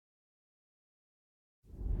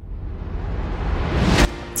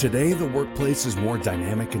Today, the workplace is more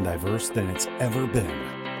dynamic and diverse than it's ever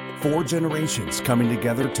been. 4 generations coming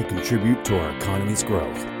together to contribute to our economy's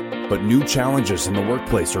growth. But new challenges in the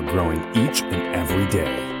workplace are growing each and every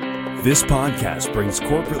day. This podcast brings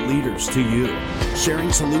corporate leaders to you,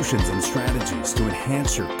 sharing solutions and strategies to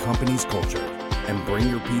enhance your company's culture and bring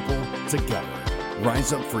your people together.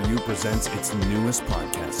 Rise Up For You presents its newest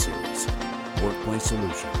podcast series, Workplace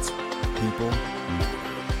Solutions. People matter.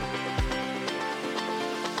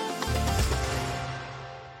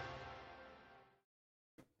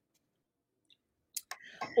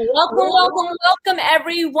 Welcome,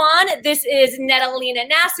 everyone. This is Natalina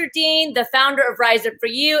Nasruddin, the founder of Rise Up For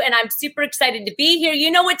You, and I'm super excited to be here. You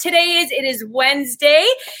know what today is? It is Wednesday.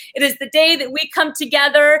 It is the day that we come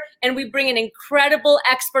together and we bring an incredible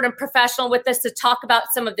expert and professional with us to talk about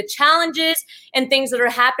some of the challenges and things that are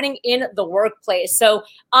happening in the workplace. So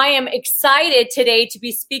I am excited today to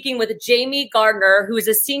be speaking with Jamie Gardner, who is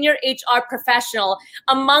a senior HR professional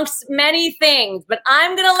amongst many things, but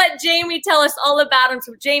I'm going to let Jamie tell us all about him.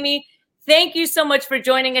 So Jamie, thank you so much for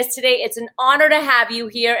joining us today. It's an honor to have you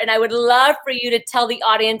here, and I would love for you to tell the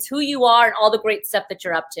audience who you are and all the great stuff that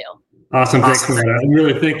you're up to. Awesome. Thanks, Amanda. And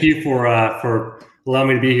really thank you for allowing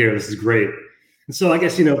me to be here. This is great. And so I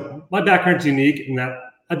guess, my background is unique in that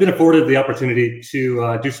I've been afforded the opportunity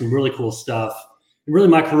to do some really cool stuff. And really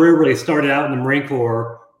my career really started out in the Marine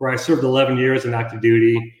Corps, where I served 11 years in active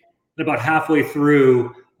duty. And about halfway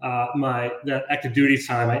through that active duty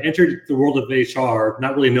time, I entered the world of HR,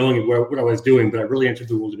 not really knowing what I was doing, but I really entered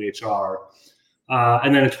the world of HR.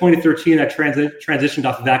 And then in 2013, I transitioned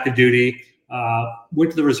off of active duty, went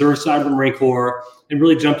to the reserve side of the Marine Corps, and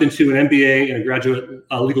really jumped into an MBA and a graduate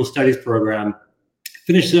legal studies program.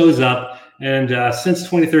 Finished those up, and since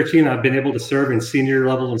 2013, I've been able to serve in senior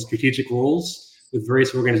level and strategic roles with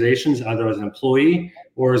various organizations, either as an employee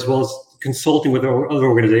or as well as consulting with other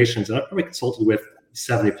organizations. And I've probably consulted with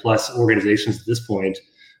 70 plus organizations at this point,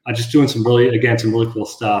 just doing some really cool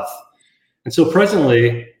stuff. And so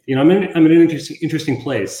presently, I'm in an interesting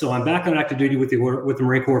place. So I'm back on active duty with the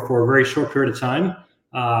Marine Corps for a very short period of time.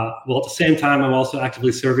 At the same time, I'm also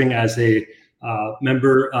actively serving as a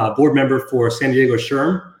board member for San Diego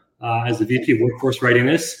SHRM as the VP of Workforce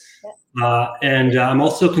Readiness. And I'm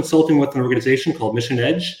also consulting with an organization called Mission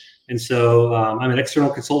Edge. And so I'm an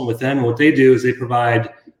external consultant with them. And what they do is they provide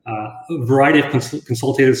a variety of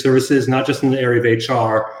consultative services, not just in the area of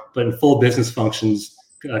HR, but in full business functions,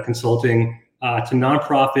 consulting to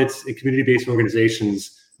nonprofits and community-based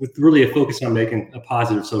organizations with really a focus on making a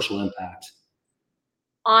positive social impact.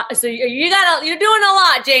 So you're doing a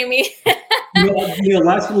lot, Jamie.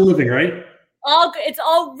 Life's for the living, right? It's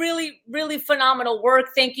all really, really phenomenal work.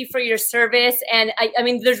 Thank you for your service. And I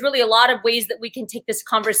mean, there's really a lot of ways that we can take this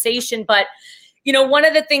conversation, but one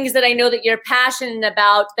of the things that I know that you're passionate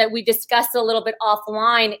about that we discussed a little bit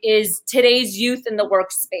offline is today's youth in the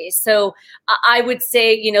workspace. So I would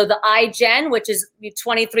say, the iGen, which is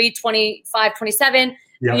 23, 25, 27,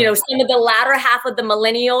 some of the latter half of the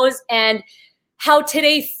millennials, and how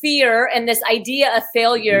today fear and this idea of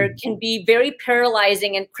failure can be very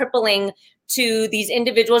paralyzing and crippling to these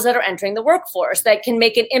individuals that are entering the workforce, that can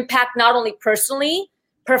make an impact not only personally,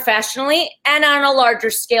 professionally, and on a larger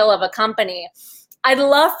scale of a company. I'd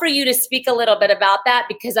love for you to speak a little bit about that,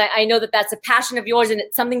 because I know that that's a passion of yours and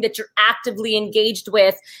it's something that you're actively engaged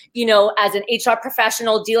with, as an HR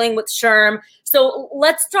professional dealing with SHRM. So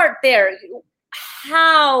let's start there.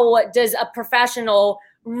 How does a professional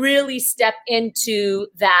really step into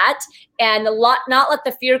that and not let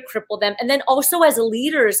the fear cripple them? And then also as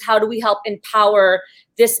leaders, how do we help empower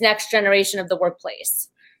this next generation of the workplace?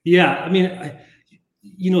 Yeah, I mean,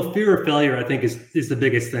 fear of failure, I think is the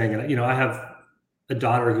biggest thing. And, I have a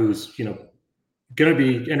daughter who's, going to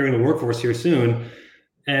be entering the workforce here soon.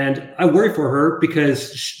 And I worry for her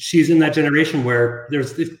because she's in that generation where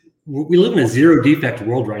we live in a zero defect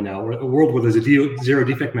world right now, a world where there's a zero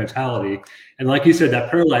defect mentality. And like you said, that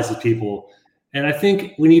paralyzes people. And I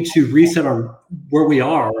think we need to reset on where we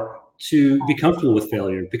are to be comfortable with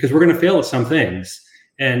failure, because we're going to fail at some things.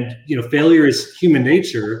 And, failure is human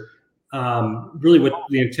nature. Really what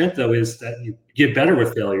the intent though is that you get better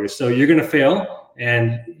with failure. So you're going to fail.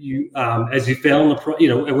 And you, as you fail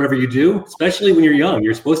in whatever you do, especially when you're young,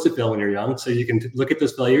 you're supposed to fail when you're young, so you can look at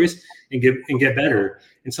those failures and get better.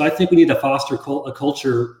 And so I think we need to foster a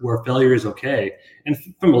culture where failure is okay. And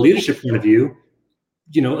from a leadership point of view,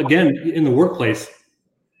 again, in the workplace,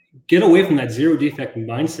 get away from that zero defect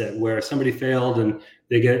mindset where somebody failed and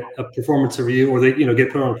they get a performance review or they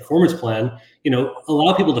get put on a performance plan.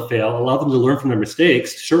 Allow people to fail, allow them to learn from their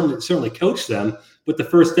mistakes, certainly coach them. But the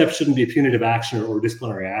first step shouldn't be punitive action or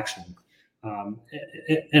disciplinary action.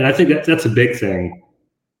 And I think that's a big thing.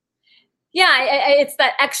 Yeah, it's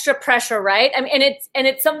that extra pressure, right? I mean, and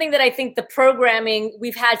it's something that I think the programming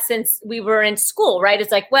we've had since we were in school, right?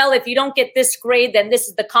 It's like, well, if you don't get this grade, then this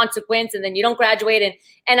is the consequence, and then you don't graduate,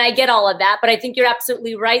 and I get all of that. But I think you're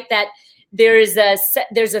absolutely right that there's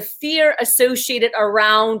a fear associated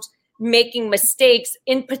around making mistakes,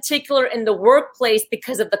 in particular in the workplace,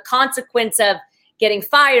 because of the consequence of getting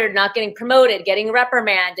fired, not getting promoted, getting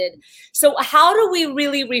reprimanded. So how do we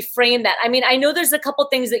really reframe that? I mean, I know there's a couple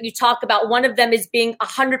things that you talk about. One of them is being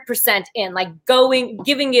 100% in, like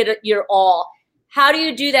giving it your all. How do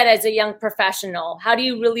you do that as a young professional? How do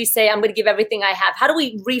you really say, I'm going to give everything I have? How do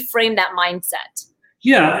we reframe that mindset?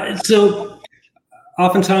 Yeah, so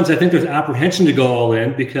oftentimes I think there's apprehension to go all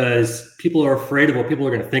in because people are afraid of what people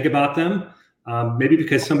are going to think about them. Maybe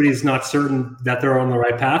because somebody's not certain that they're on the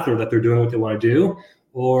right path or that they're doing what they want to do,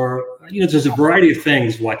 or there's a variety of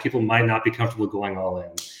things why people might not be comfortable going all in.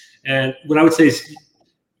 And what I would say is,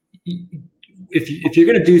 if you're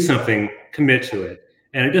going to do something, commit to it.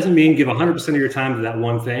 And it doesn't mean give 100% of your time to that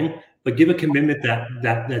one thing, but give a commitment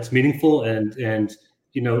that's meaningful and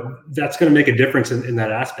that's going to make a difference in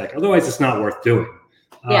that aspect. Otherwise, it's not worth doing.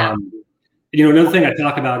 Yeah. Another thing I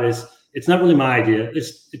talk about is, it's not really my idea. I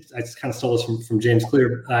just kind of stole this from James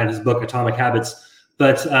Clear in his book, Atomic Habits.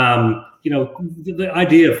 But, the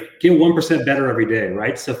idea of get 1% better every day,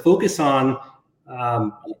 right? So focus on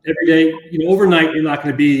every day. Overnight, you're not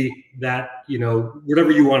going to be that,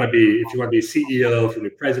 whatever you want to be. If you want to be a CEO, if you're the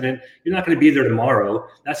president, you're not going to be there tomorrow.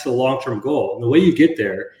 That's the long-term goal. And the way you get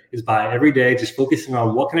there is by every day just focusing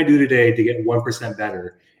on what can I do today to get 1%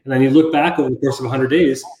 better. And then you look back over the course of 100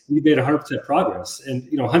 days, you made 100% progress. And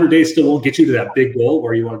 100 days still won't get you to that big goal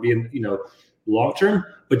where you want to be in long term,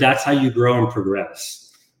 but that's how you grow and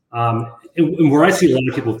progress. And where I see a lot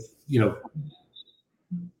of people,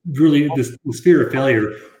 really this fear of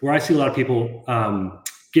failure, where I see a lot of people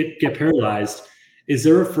get paralyzed, is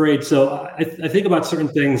they're afraid. So I think about certain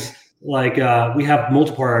things like we have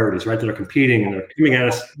multiple priorities, right, that are competing and they're coming at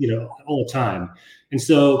us, all the time. And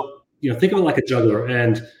so think of it like a juggler,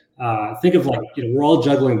 and think of like, we're all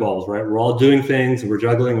juggling balls, right? We're all doing things, and we're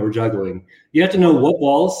juggling. You have to know what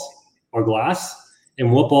balls are glass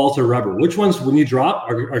and what balls are rubber. Which ones, when you drop,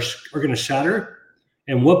 are going to shatter,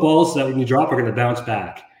 and what balls that when you drop are going to bounce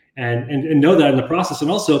back. And know that in the process. And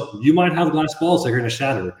also, you might have glass balls that are going to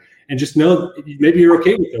shatter, and just know maybe you're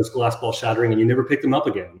okay with those glass balls shattering, and you never pick them up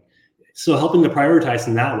again. So helping to prioritize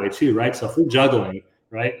in that way too, right? So if we're juggling,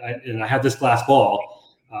 right, and I have this glass ball.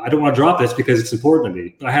 I don't want to drop this because it's important to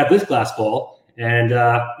me. But I have this glass ball, and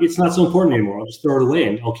it's not so important anymore. I'll just throw it away,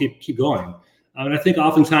 and I'll keep going. And I think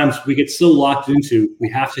oftentimes we get so locked into we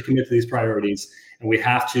have to commit to these priorities, and we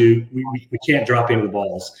can't drop any of the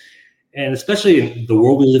balls. And especially in the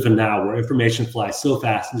world we live in now, where information flies so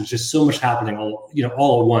fast, and there's just so much happening all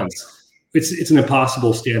at once. It's an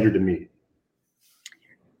impossible standard to meet.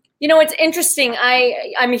 It's interesting.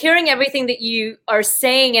 I'm hearing everything that you are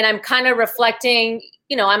saying, and I'm kind of reflecting.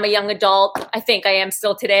 I'm a young adult. I think I am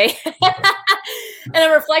still today. And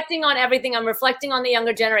I'm reflecting on everything. I'm reflecting on the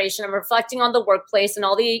younger generation. I'm reflecting on the workplace and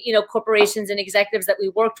all the, corporations and executives that we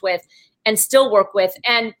worked with and still work with.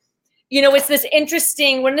 And, we're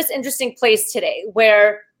in this interesting place today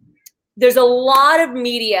where there's a lot of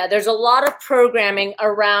media, there's a lot of programming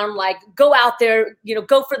around, like, go out there,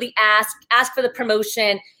 go for the ask for the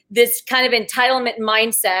promotion, this kind of entitlement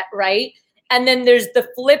mindset, right? And then there's the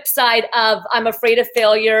flip side of I'm afraid of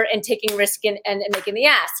failure and taking risk and making the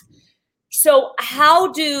ask. So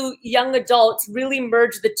how do young adults really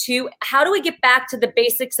merge the two? How do we get back to the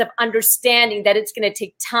basics of understanding that it's going to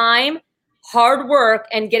take time, hard work,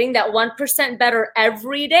 and getting that 1% better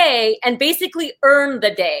every day and basically earn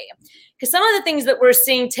the day? Because some of the things that we're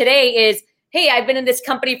seeing today is, hey, I've been in this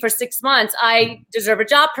company for 6 months. I deserve a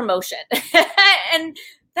job promotion. And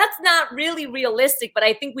that's not really realistic, but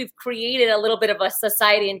I think we've created a little bit of a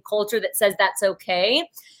society and culture that says that's okay.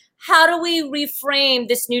 How do we reframe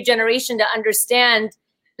this new generation to understand,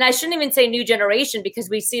 and I shouldn't even say new generation because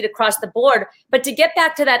we see it across the board, but to get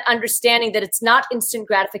back to that understanding that it's not instant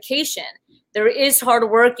gratification. There is hard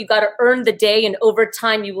work. You got to earn the day, and over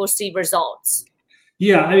time you will see results.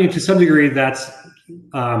 Yeah, I mean, to some degree, that's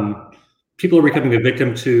people are becoming a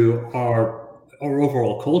victim to our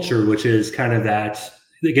overall culture, which is kind of that.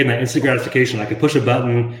 Again, that instant gratification. I could push a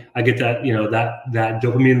button. I get that, that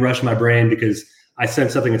dopamine rush in my brain because I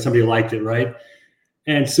sent something and somebody liked it, right?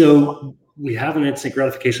 And so we have an instant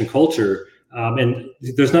gratification culture, and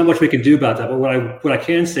there's not much we can do about that. But what I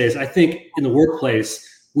can say is, I think in the workplace,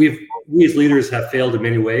 we as leaders have failed in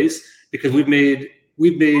many ways because we've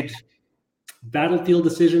made battlefield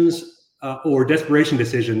decisions or desperation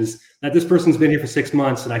decisions that this person's been here for 6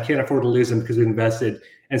 months and I can't afford to lose them because we've invested.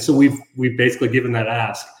 And so we've basically given that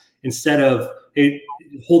ask instead of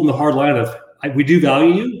holding the hard line of we do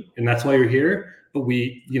value you and that's why you're here, but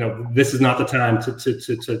this is not the time to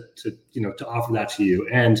offer that to you.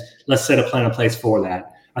 And let's set a plan in place for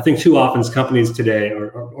that. I think too often companies today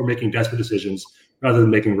are making desperate decisions rather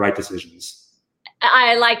than making right decisions.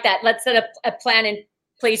 I like that. Let's set a plan in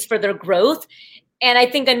place for their growth. And I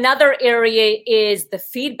think another area is the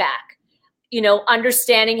feedback,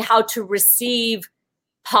 understanding how to receive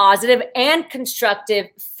positive and constructive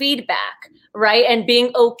feedback, right? And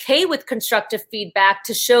being okay with constructive feedback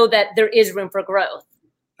to show that there is room for growth.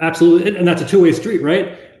 Absolutely. And that's a two-way street,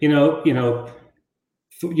 right?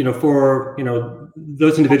 For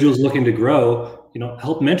those individuals looking to grow,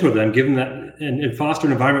 help mentor them, give them that and foster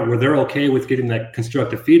an environment where they're okay with getting that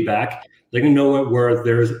constructive feedback. They can know where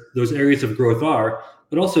there's those areas of growth are,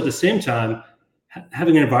 but also at the same time,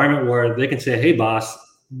 having an environment where they can say, hey, boss,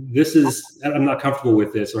 I'm not comfortable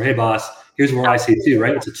with this, or hey, boss, here's where I see too,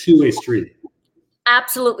 right? It's a two-way street.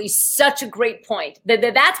 Absolutely. Such a great point.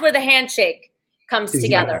 That's where the handshake comes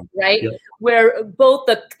together, right? Yep. Where both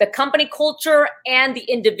the company culture and the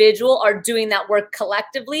individual are doing that work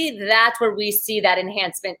collectively. That's where we see that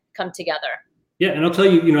enhancement come together. Yeah. And I'll tell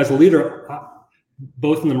you, as a leader,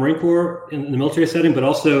 both in the Marine Corps, in the military setting, but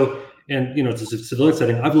also in, it's a civilian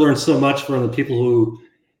setting, I've learned so much from the people who,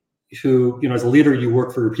 as a leader, you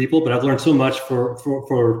work for your people, but I've learned so much for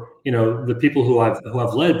the people who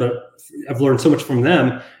I've led, but I've learned so much from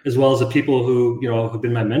them as well as the people who, have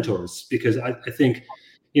been my mentors, because I think,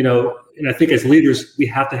 and I think as leaders, we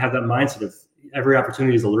have to have that mindset of every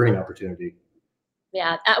opportunity is a learning opportunity.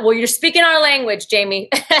 Yeah. Well, you're speaking our language, Jamie.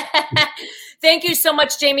 Thank you so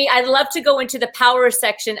much, Jamie. I'd love to go into the power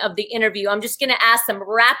section of the interview. I'm just going to ask some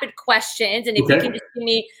rapid questions. And if you can just give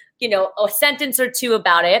me, a sentence or two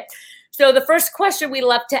about it. So the first question we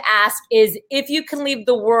love to ask is, if you can leave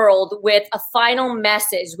the world with a final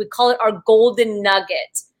message, we call it our golden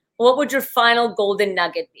nugget. What would your final golden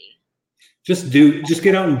nugget be? Just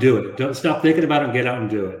get out and do it. Don't stop thinking about it and get out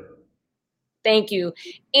and do it. Thank you.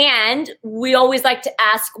 And we always like to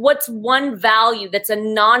ask, what's one value that's a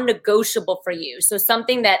non-negotiable for you? So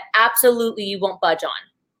something that absolutely you won't budge on.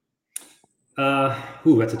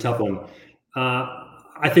 That's a tough one.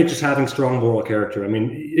 I think just having strong moral character. I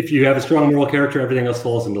mean, if you have a strong moral character, everything else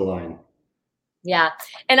falls into line. Yeah.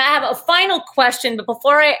 And I have a final question, but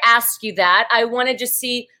before I ask you that, I want to just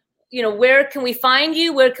see, where can we find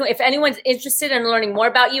you? If anyone's interested in learning more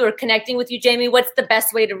about you or connecting with you, Jamie, what's the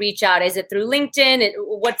best way to reach out? Is it through LinkedIn?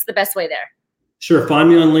 What's the best way there? Sure. Find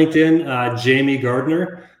me on LinkedIn, Jamie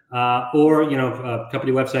Gardner, or,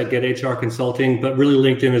 company website, Get HR Consulting. But really,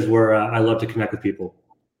 LinkedIn is where I love to connect with people.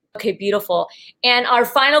 Okay, beautiful. And our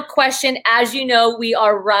final question, as you know, we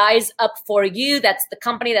are Rise Up For You. That's the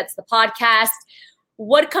company, that's the podcast.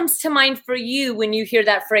 What comes to mind for you when you hear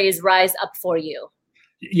that phrase, Rise Up For You?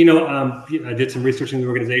 I did some research in the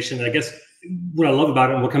organization. And I guess what I love about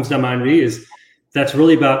it and what comes to mind to me is that's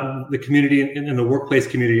really about the community and the workplace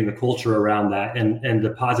community and the culture around that and the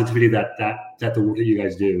positivity that the work that you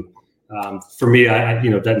guys do. For me,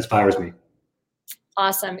 that inspires me.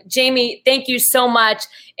 Awesome. Jamie, thank you so much.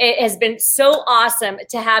 It has been so awesome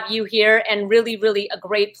to have you here and really, really a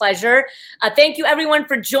great pleasure. Thank you, everyone,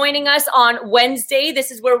 for joining us on Wednesday. This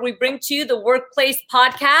is where we bring to you the Workplace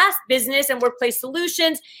Podcast, Business and Workplace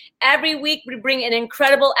Solutions. Every week, we bring an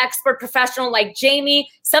incredible expert professional like Jamie.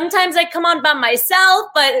 Sometimes I come on by myself,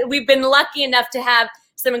 but we've been lucky enough to have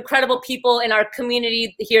some incredible people in our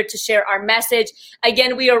community here to share our message.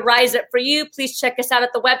 Again, we are Rise Up For You. Please check us out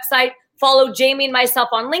at the website. Follow Jamie and myself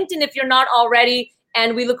on LinkedIn if you're not already.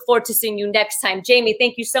 And we look forward to seeing you next time. Jamie,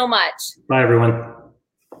 thank you so much. Bye, everyone.